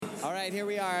All right, here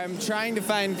we are. I'm trying to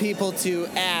find people to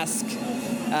ask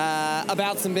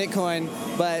about some Bitcoin,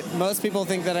 but most people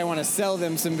think that I want to sell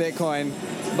them some Bitcoin,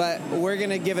 but we're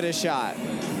going to give it a shot.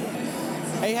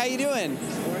 Hey, how you doing?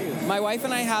 How are you? My wife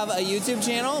and I have a YouTube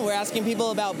channel. We're asking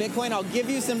people about Bitcoin. I'll give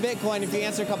you some Bitcoin if you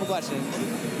answer a couple questions.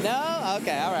 No?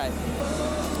 Okay, all right.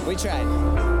 We tried.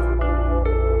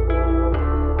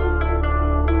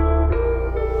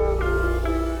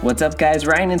 What's up, guys?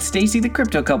 Ryan and Stacy, the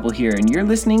crypto couple here, and you're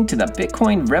listening to the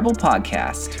Bitcoin Rebel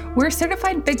podcast. We're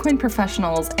certified Bitcoin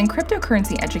professionals and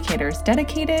cryptocurrency educators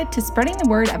dedicated to spreading the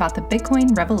word about the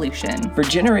Bitcoin revolution. For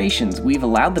generations, we've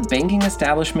allowed the banking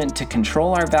establishment to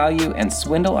control our value and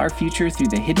swindle our future through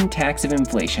the hidden tax of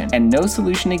inflation, and no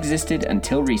solution existed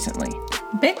until recently.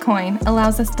 Bitcoin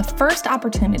allows us the first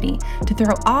opportunity to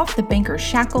throw off the banker's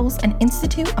shackles and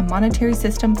institute a monetary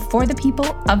system for the people,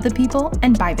 of the people,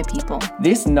 and by the people.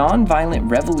 This non-violent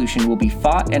revolution will be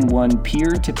fought and won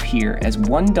peer-to-peer as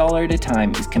 $1 at a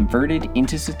time is converted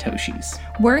into Satoshis.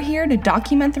 We're here to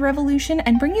document the revolution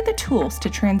and bring you the tools to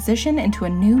transition into a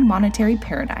new monetary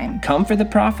paradigm. Come for the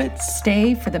profits.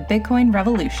 Stay for the Bitcoin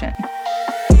revolution.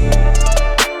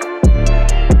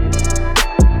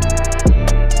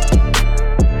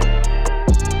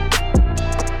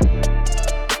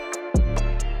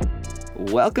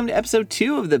 Welcome to episode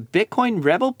 2 of the Bitcoin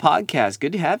Rebel podcast.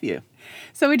 Good to have you.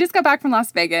 So we just got back from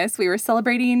Las Vegas. We were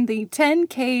celebrating the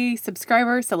 10K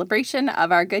subscriber celebration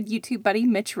of our good YouTube buddy,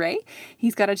 Mitch Ray.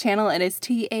 He's got a channel. It is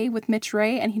TA with Mitch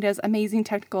Ray, and he does amazing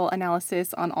technical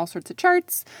analysis on all sorts of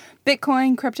charts,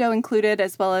 Bitcoin, crypto included,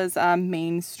 as well as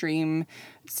mainstream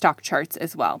stock charts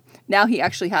as well. Now he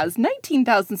actually has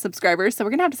 19,000 subscribers, so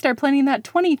we're going to have to start planning that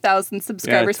 20,000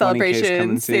 subscriber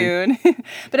celebration soon.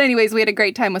 But anyways, we had a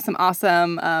great time with some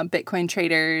awesome Bitcoin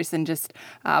traders and just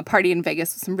party in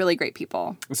Vegas with some really great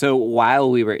people. So while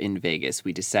we were in Vegas,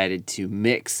 we decided to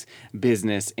mix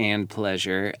business and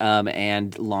pleasure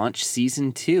and launch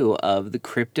season 2 of the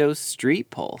Crypto Street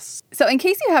Pulse. So in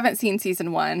case you haven't seen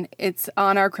season 1, it's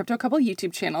on our Crypto Couple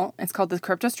YouTube channel. It's called the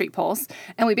Crypto Street Pulse.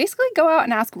 And we basically go out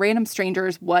and ask random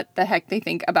strangers what the heck they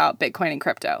think about Bitcoin and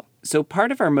crypto. So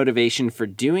part of our motivation for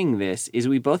doing this is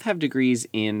we both have degrees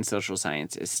in social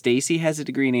sciences. Stacy has a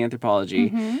degree in anthropology.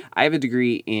 Mm-hmm. I have a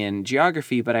degree in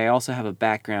geography, but I also have a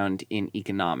background in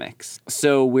economics.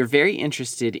 So we're very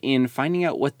interested in finding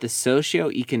out what the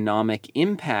socioeconomic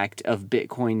impact of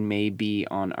Bitcoin may be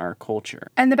on our culture.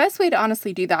 And the best way to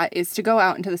honestly do that is to go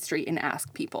out into the street and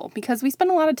ask people, because we spend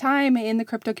a lot of time in the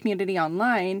crypto community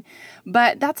online,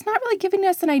 but that's not really giving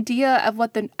us an idea of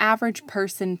what the average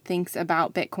person thinks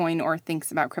about Bitcoin or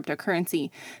thinks about cryptocurrency.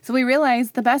 So we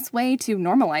realized the best way to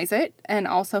normalize it and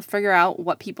also figure out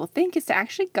what people think is to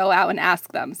actually go out and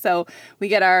ask them. So we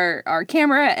get our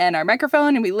camera and our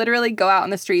microphone, and we literally go out on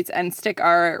the streets and stick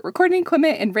our recording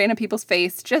equipment in random people's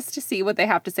face just to see what they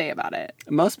have to say about it.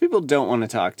 Most people don't want to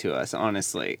talk to us,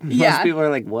 honestly. Yeah. Most people are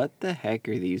like, what the heck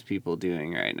are these people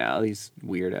doing right now? These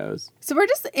weirdos. So we're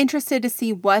just interested to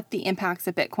see what the impacts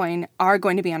of Bitcoin are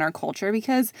going to be on our culture,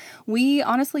 because we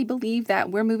honestly believe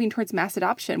that we're moving towards mass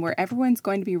adoption, where everyone's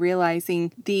going to be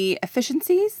realizing the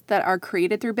efficiencies that are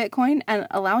created through Bitcoin and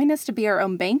allowing us to be our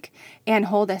own bank and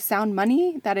hold a sound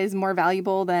money that is more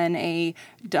valuable than a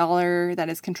dollar that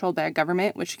is controlled by a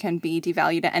government, which can be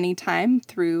devalued at any time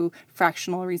through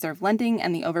fractional reserve lending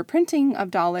and the overprinting of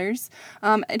dollars.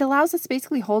 It allows us to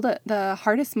basically hold the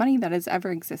hardest money that has ever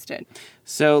existed.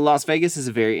 So Las Vegas is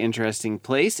a very interesting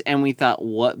place, and we thought,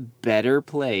 what better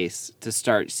place to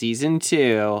start season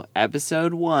 2,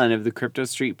 episode 1 of the Crypto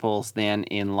Street Pulse than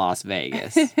in Las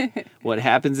Vegas. What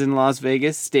happens in Las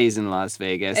Vegas stays in Las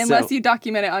Vegas. Unless you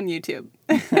document it on YouTube.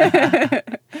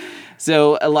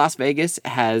 So Las Vegas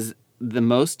has the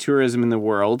most tourism in the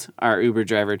world, our Uber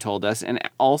driver told us, and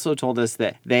also told us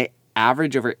that they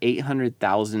average over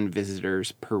 800,000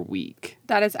 visitors per week.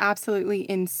 That is absolutely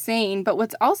insane. But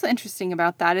what's also interesting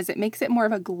about that is it makes it more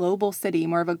of a global city,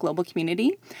 more of a global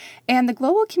community. And the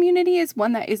global community is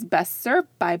one that is best served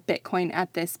by Bitcoin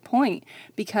at this point,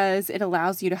 because it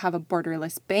allows you to have a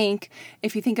borderless bank.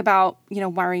 If you think about,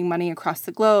 wiring money across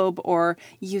the globe or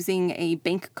using a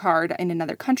bank card in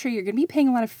another country, you're going to be paying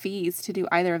a lot of fees to do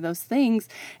either of those things.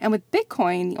 And with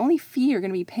Bitcoin, the only fee you're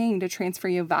going to be paying to transfer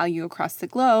your value across the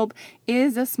globe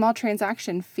is a small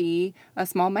transaction fee, a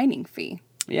small mining fee.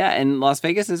 Yeah, and Las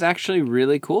Vegas is actually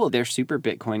really cool. They're super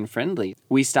Bitcoin friendly.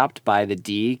 We stopped by the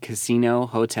D Casino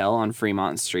Hotel on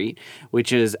Fremont Street,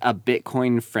 which is a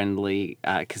Bitcoin friendly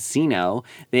casino.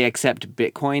 They accept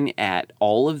Bitcoin at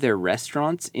all of their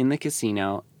restaurants in the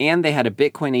casino And they had a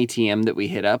Bitcoin ATM that we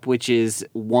hit up, which is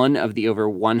one of the over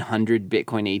 100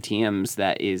 Bitcoin ATMs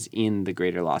that is in the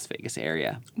greater Las Vegas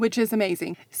area. Which is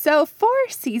amazing. So for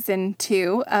season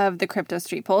 2 of the Crypto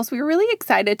Street Pulse, we were really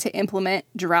excited to implement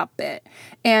Dropbit.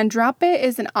 And Dropbit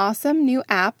is an awesome new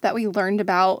app that we learned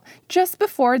about just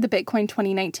before the Bitcoin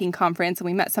 2019 conference. And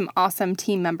we met some awesome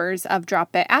team members of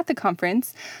Dropbit at the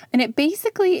conference. And it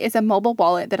basically is a mobile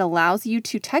wallet that allows you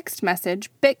to text message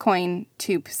Bitcoin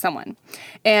to someone.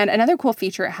 And another cool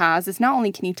feature it has is not only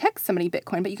can you text somebody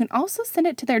Bitcoin, but you can also send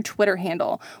it to their Twitter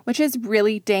handle, which is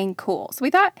really dang cool. So we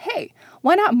thought, hey,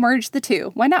 why not merge the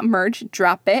two? Why not merge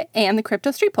Dropbit and the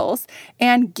Crypto Street Pulse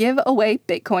and give away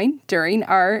Bitcoin during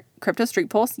our Crypto Street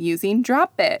Pulse using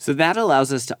Dropbit? So that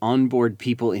allows us to onboard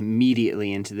people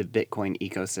immediately into the Bitcoin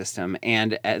ecosystem.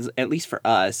 And at least for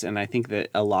us, and I think that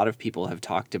a lot of people have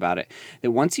talked about it,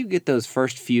 that once you get those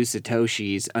first few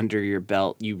Satoshis under your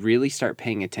belt, you really start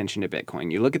paying attention to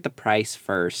Bitcoin. You look at the price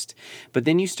first, but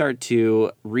then you start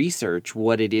to research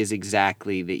what it is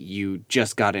exactly that you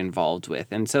just got involved with.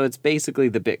 And so it's basically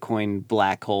the Bitcoin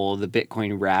black hole, the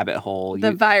Bitcoin rabbit hole.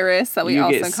 The virus that we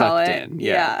also call it.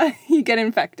 Yeah, you get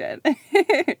infected.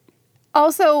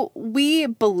 Also, we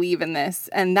believe in this,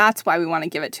 and that's why we want to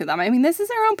give it to them. I mean, this is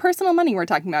our own personal money we're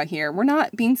talking about here. We're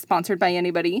not being sponsored by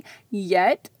anybody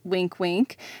yet, wink,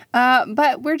 wink.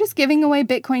 But we're just giving away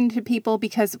Bitcoin to people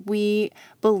because we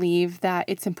believe that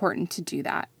it's important to do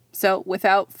that. So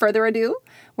without further ado,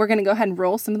 we're going to go ahead and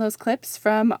roll some of those clips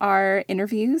from our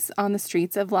interviews on the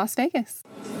streets of Las Vegas.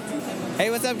 Hey,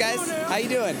 what's up, guys? How you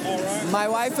doing? All right. My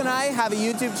wife and I have a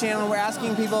YouTube channel. We're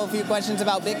asking people a few questions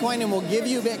about Bitcoin, and we'll give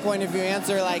you Bitcoin if you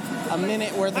answer like a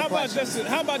minute worth of questions.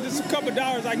 How about just a couple of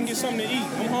dollars I can get something to eat?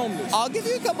 I'm homeless. I'll give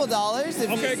you a couple dollars.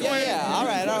 If Okay, you, go ahead. Yeah, all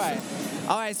right.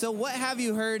 All right, so what have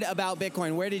you heard about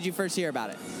Bitcoin? Where did you first hear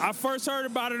about it? I first heard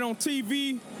about it on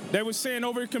TV. They were saying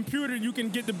over the computer you can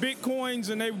get the Bitcoins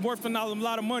and they're worth a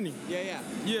lot of money. Yeah.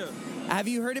 Have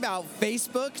you heard about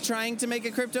Facebook trying to make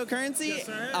a cryptocurrency? Yes,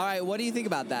 I have. All right, what do you think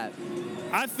about that?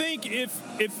 I think if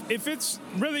it's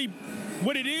really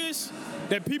what it is,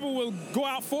 that people will go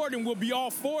out for it and will be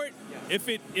all for it. Yeah.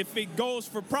 If it goes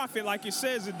for profit like it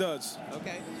says it does.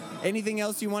 Okay. Anything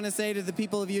else you want to say to the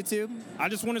people of YouTube? I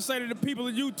just want to say to the people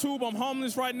of YouTube, I'm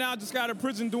homeless right now. Just got out of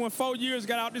prison doing 4 years.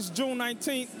 Got out this June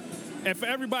 19th. And for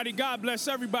everybody, God bless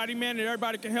everybody, man, that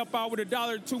everybody can help out with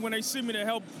 $1 or $2 when they see me to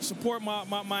help support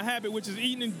my habit, which is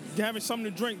eating and having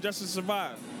something to drink just to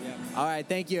survive. Yeah. All right,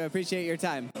 thank you. I appreciate your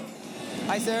time.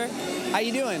 Hi, sir. How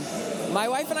you doing? My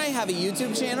wife and I have a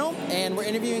YouTube channel, and we're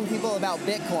interviewing people about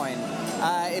Bitcoin.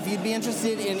 If you'd be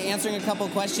interested in answering a couple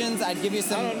questions, I'd give you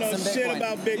some Bitcoin. I don't know shit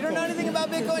about Bitcoin. You don't know anything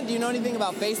about Bitcoin? Do you know anything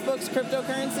about Facebook's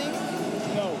cryptocurrency?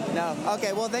 No.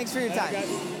 Okay, well, thanks for your time.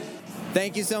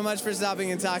 Thank you so much for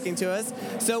stopping and talking to us.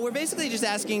 So we're basically just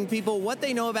asking people what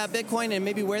they know about Bitcoin and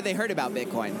maybe where they heard about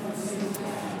Bitcoin.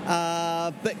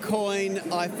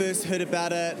 Bitcoin, I first heard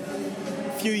about it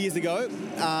a few years ago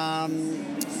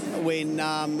when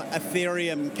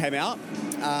Ethereum came out.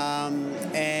 Now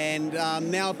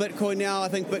Bitcoin, I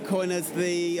think Bitcoin is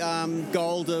the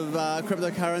gold of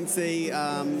cryptocurrency.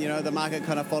 The market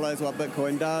kind of follows what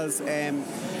Bitcoin does. And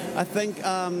I think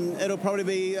it'll probably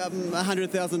be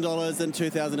 $100,000 in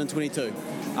 2022.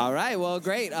 All right, well,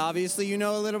 great. Obviously, you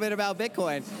know a little bit about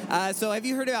Bitcoin. So have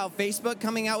you heard about Facebook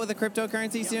coming out with a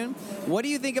cryptocurrency soon? What do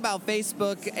you think about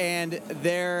Facebook and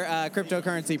their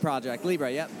cryptocurrency project?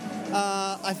 Libra, yep.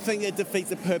 I think it defeats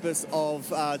the purpose of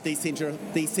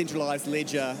decentralized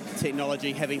ledger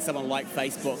technology, having someone like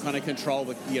Facebook kind of control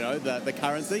the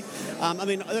currency. I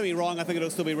mean, don't get me wrong, I think it'll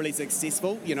still be really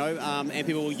successful, and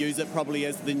people will use it probably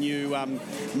as the new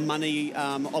money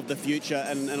of the future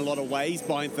in a lot of ways,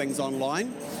 buying things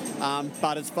online.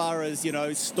 But as far as,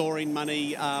 storing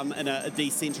money in a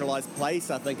decentralized place,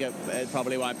 I think it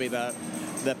probably won't be the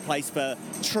place for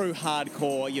true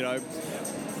hardcore,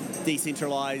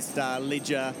 decentralized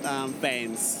ledger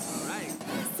fans. All right.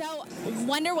 So,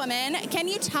 Wonder Woman, can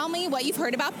you tell me what you've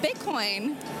heard about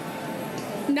Bitcoin?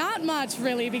 Not much,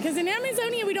 really, because in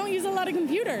Amazonia we don't use a lot of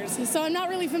computers, so I'm not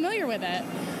really familiar with it.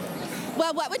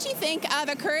 Well, what would you think of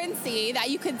a currency that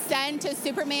you could send to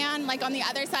Superman, like on the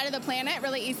other side of the planet,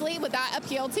 really easily? Would that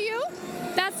appeal to you?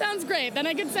 That sounds great. Then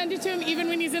I could send it to him even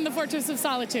when he's in the Fortress of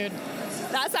Solitude.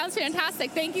 That sounds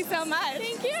fantastic. Thank you so much.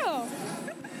 Thank you.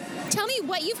 Tell me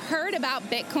what you've heard about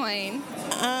Bitcoin.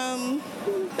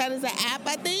 That is an app,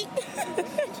 I think.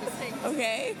 Interesting.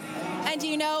 Okay. And do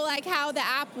you know how the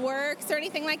app works or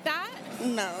anything like that?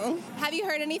 No. Have you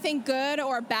heard anything good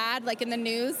or bad, in the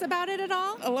news about it at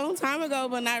all? A long time ago,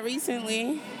 but not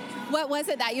recently. What was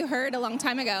it that you heard a long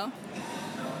time ago?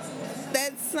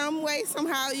 that some way,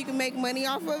 somehow you can make money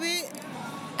off of it.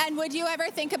 And would you ever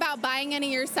think about buying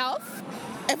any yourself?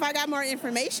 If I got more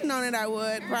information on it, I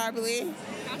would probably.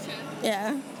 Gotcha.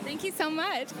 Yeah. Thank you so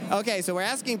much. Okay, so we're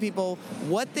asking people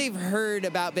what they've heard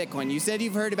about Bitcoin. You said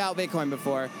you've heard about Bitcoin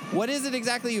before. What is it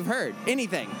exactly you've heard?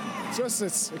 Anything? Just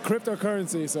it's a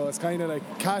cryptocurrency, so it's kind of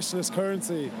like cashless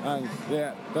currency, and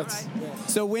yeah, that's. Yeah.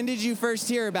 So when did you first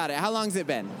hear about it? How long's it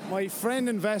been? My friend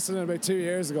invested in it about 2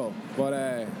 years ago,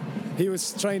 but he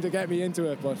was trying to get me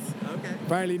into it, but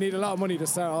apparently you need a lot of money to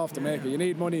start off to make it. You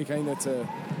need money kind of to.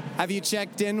 Have you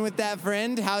checked in with that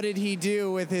friend? How did he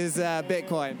do with his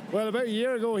Bitcoin? Well, about a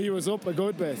year ago, he was up a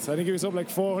good bit. I think he was up like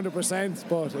 400%,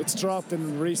 but it's dropped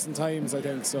in recent times, I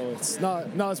think. So it's not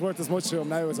as worth as much to him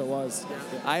now as it was.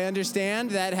 I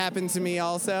understand. That happened to me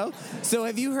also. So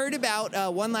have you heard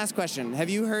about, one last question, have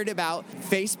you heard about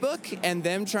Facebook and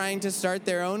them trying to start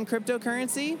their own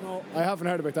cryptocurrency? No, I haven't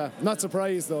heard about that. Not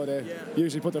surprised, though. They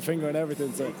usually put their finger on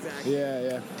everything. So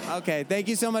yeah. Okay, thank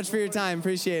you so much for your time.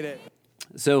 Appreciate it.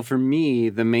 So for me,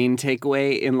 the main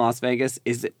takeaway in Las Vegas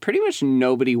is that pretty much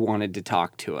nobody wanted to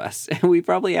talk to us. We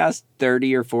probably asked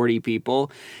 30 or 40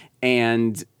 people,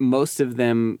 and most of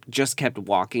them just kept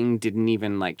walking, didn't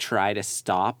even like try to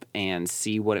stop and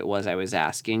see what it was I was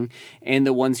asking. And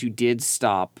the ones who did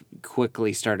stop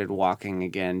quickly started walking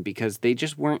again because they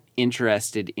just weren't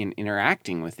interested in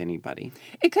interacting with anybody.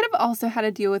 It could have also had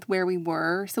to deal with where we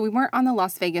were. So we weren't on the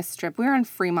Las Vegas Strip. We were on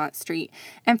Fremont Street.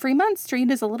 And Fremont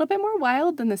Street is a little bit more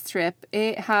wild than the Strip.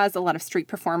 It has a lot of street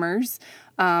performers,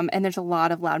 and there's a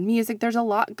lot of loud music. There's a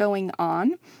lot going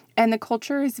on. And the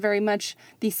culture is very much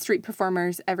these street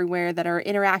performers everywhere that are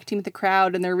interacting with the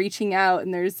crowd, and they're reaching out,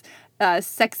 and there's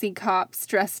sexy cops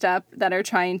dressed up that are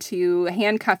trying to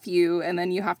handcuff you, and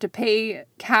then you have to pay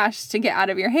cash to get out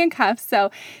of your handcuffs. So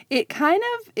it kind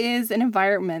of is an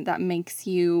environment that makes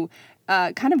you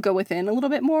kind of go within a little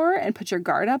bit more and put your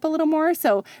guard up a little more.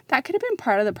 So that could have been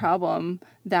part of the problem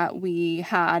that we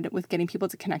had with getting people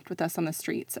to connect with us on the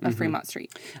streets of Fremont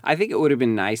Street. I think it would have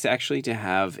been nice actually to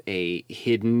have a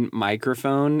hidden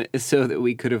microphone so that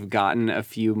we could have gotten a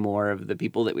few more of the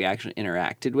people that we actually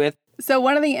interacted with. So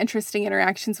one of the interesting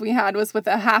interactions we had was with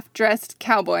a half-dressed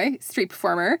cowboy street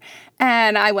performer.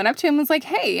 And I went up to him and was like,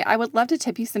 hey, I would love to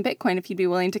tip you some Bitcoin if you'd be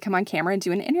willing to come on camera and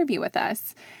do an interview with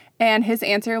us. And his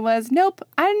answer was, nope,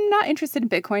 I'm not interested in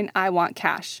Bitcoin. I want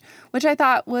cash, which I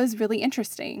thought was really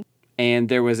interesting. And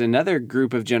there was another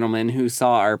group of gentlemen who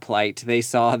saw our plight. They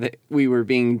saw that we were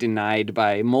being denied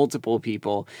by multiple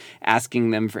people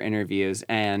asking them for interviews.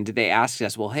 And they asked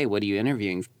us, well, hey, what are you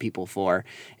interviewing people for?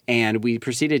 And we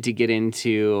proceeded to get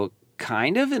into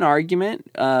kind of an argument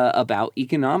about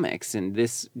economics. And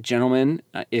this gentleman,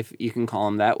 if you can call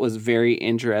him that, was very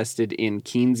interested in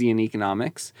Keynesian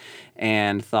economics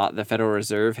and thought the Federal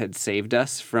Reserve had saved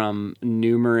us from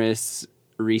numerous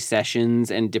recessions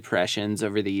and depressions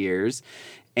over the years.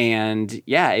 And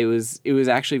yeah, it was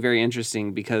actually very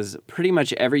interesting because pretty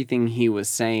much everything he was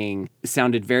saying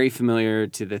sounded very familiar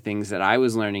to the things that I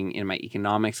was learning in my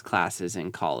economics classes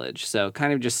in college. So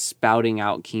kind of just spouting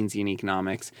out Keynesian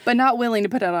economics. But not willing to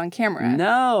put it on camera.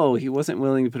 No, he wasn't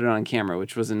willing to put it on camera,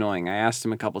 which was annoying. I asked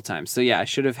him a couple times. So yeah, I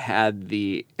should have had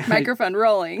the microphone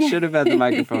rolling. Should have had the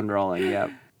microphone rolling,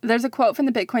 yep. There's a quote from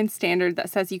the Bitcoin Standard that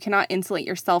says you cannot insulate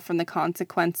yourself from the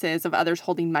consequences of others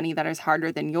holding money that is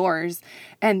harder than yours.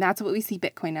 And that's what we see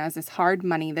Bitcoin as, this hard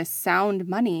money, this sound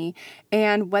money.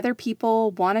 And whether people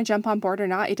want to jump on board or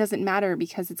not, it doesn't matter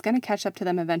because it's going to catch up to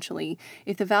them eventually.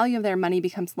 If the value of their money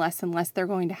becomes less and less, they're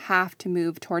going to have to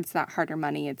move towards that harder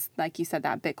money. It's like you said,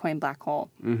 that Bitcoin black hole.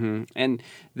 Mm-hmm. And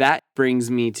that brings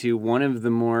me to one of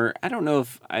the more, I don't know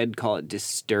if I'd call it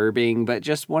disturbing, but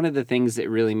just one of the things that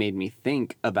really made me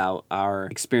think about our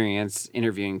experience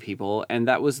interviewing people. And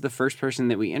that was the first person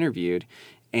that we interviewed.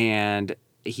 And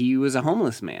he was a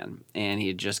homeless man and he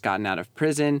had just gotten out of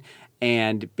prison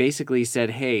and basically said,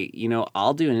 hey, you know,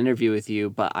 I'll do an interview with you,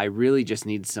 but I really just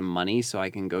need some money so I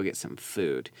can go get some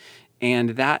food. And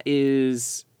that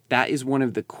is one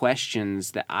of the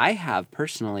questions that I have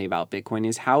personally about Bitcoin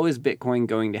is how is Bitcoin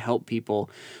going to help people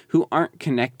who aren't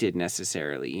connected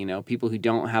necessarily, you know, people who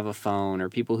don't have a phone or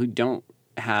people who don't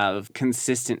have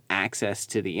consistent access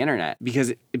to the internet,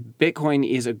 because Bitcoin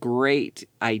is a great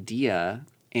idea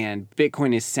and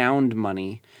Bitcoin is sound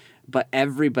money, but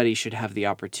everybody should have the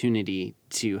opportunity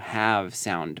to have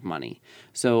sound money.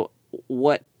 So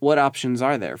what options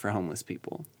are there for homeless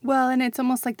people? Well, and it's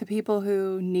almost like the people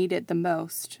who need it the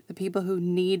most, the people who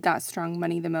need that strong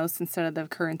money the most instead of the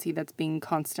currency that's being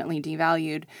constantly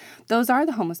devalued. Those are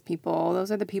the homeless people.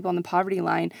 Those are the people on the poverty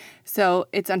line. So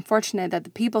it's unfortunate that the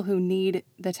people who need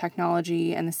the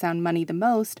technology and the sound money the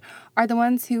most are the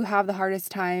ones who have the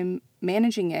hardest time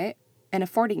managing it and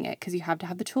affording it, because you have to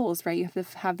have the tools, right? You have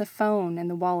to have the phone and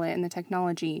the wallet and the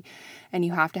technology, and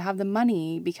you have to have the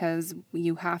money because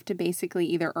you have to basically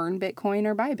either earn Bitcoin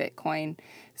or buy Bitcoin.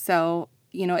 So,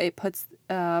 it puts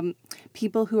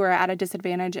people who are at a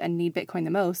disadvantage and need Bitcoin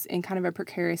the most in kind of a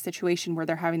precarious situation where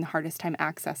they're having the hardest time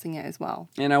accessing it as well.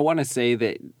 And I want to say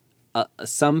that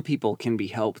some people can be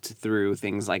helped through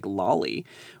things like Lolly,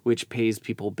 which pays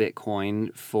people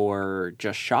Bitcoin for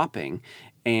just shopping.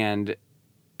 And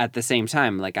at the same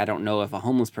time, I don't know if a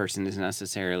homeless person is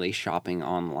necessarily shopping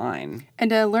online.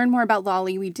 And to learn more about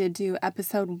Lolly, we did do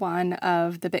episode 1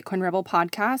 of the Bitcoin Rebel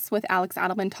podcast with Alex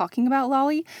Adelman talking about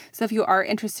Lolly. So if you are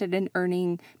interested in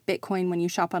earning Bitcoin when you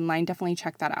shop online, definitely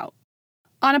check that out.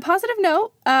 On a positive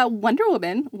note, Wonder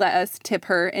Woman let us tip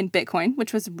her in Bitcoin,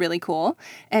 which was really cool.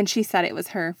 And she said it was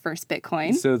her first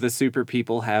Bitcoin. So the super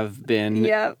people have been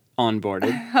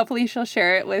onboarded. Hopefully she'll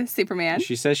share it with Superman.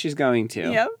 She says she's going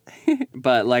to. Yep.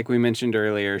 But like we mentioned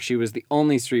earlier, she was the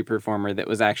only street performer that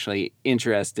was actually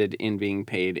interested in being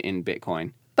paid in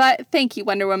Bitcoin. But thank you,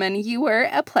 Wonder Woman. You were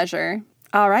a pleasure.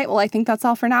 All right, well, I think that's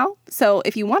all for now. So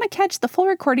if you want to catch the full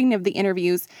recording of the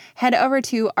interviews, head over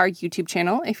to our YouTube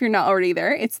channel. If you're not already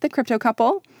there, it's The Crypto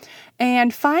Couple.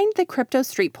 And find the Crypto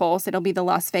Street Pulse. It'll be the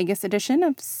Las Vegas edition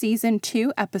of Season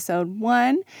 2, Episode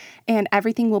 1. And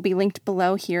everything will be linked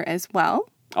below here as well.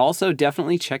 Also,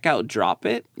 definitely check out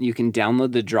Dropit. You can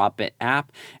download the Dropit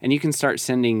app, and you can start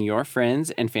sending your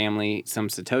friends and family some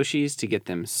Satoshis to get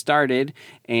them started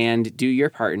and do your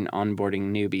part in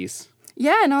onboarding newbies.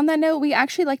 Yeah, and on that note, we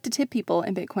actually like to tip people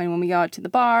in Bitcoin when we go out to the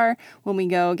bar, when we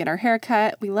go get our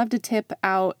haircut. We love to tip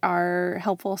out our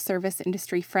helpful service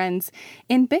industry friends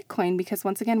in Bitcoin because,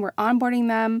 once again, we're onboarding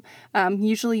them.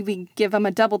 Usually we give them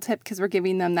a double tip because we're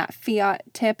giving them that fiat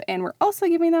tip and we're also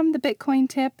giving them the Bitcoin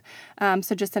tip.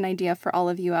 So just an idea for all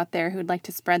of you out there who'd like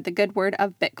to spread the good word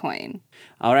of Bitcoin.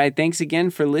 All right, thanks again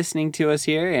for listening to us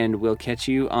here, and we'll catch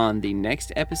you on the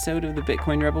next episode of the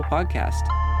Bitcoin Rebel podcast.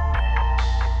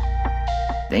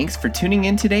 Thanks for tuning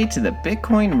in today to the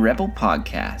Bitcoin Rebel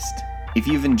podcast. If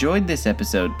you've enjoyed this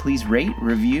episode, please rate,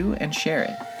 review, and share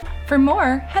it. For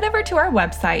more, head over to our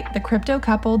website,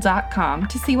 thecryptocouple.com,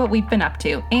 to see what we've been up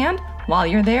to. And while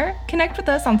you're there, connect with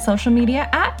us on social media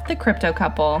at The Crypto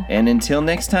Couple. And until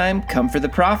next time, come for the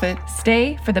profit.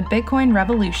 Stay for the Bitcoin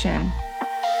revolution.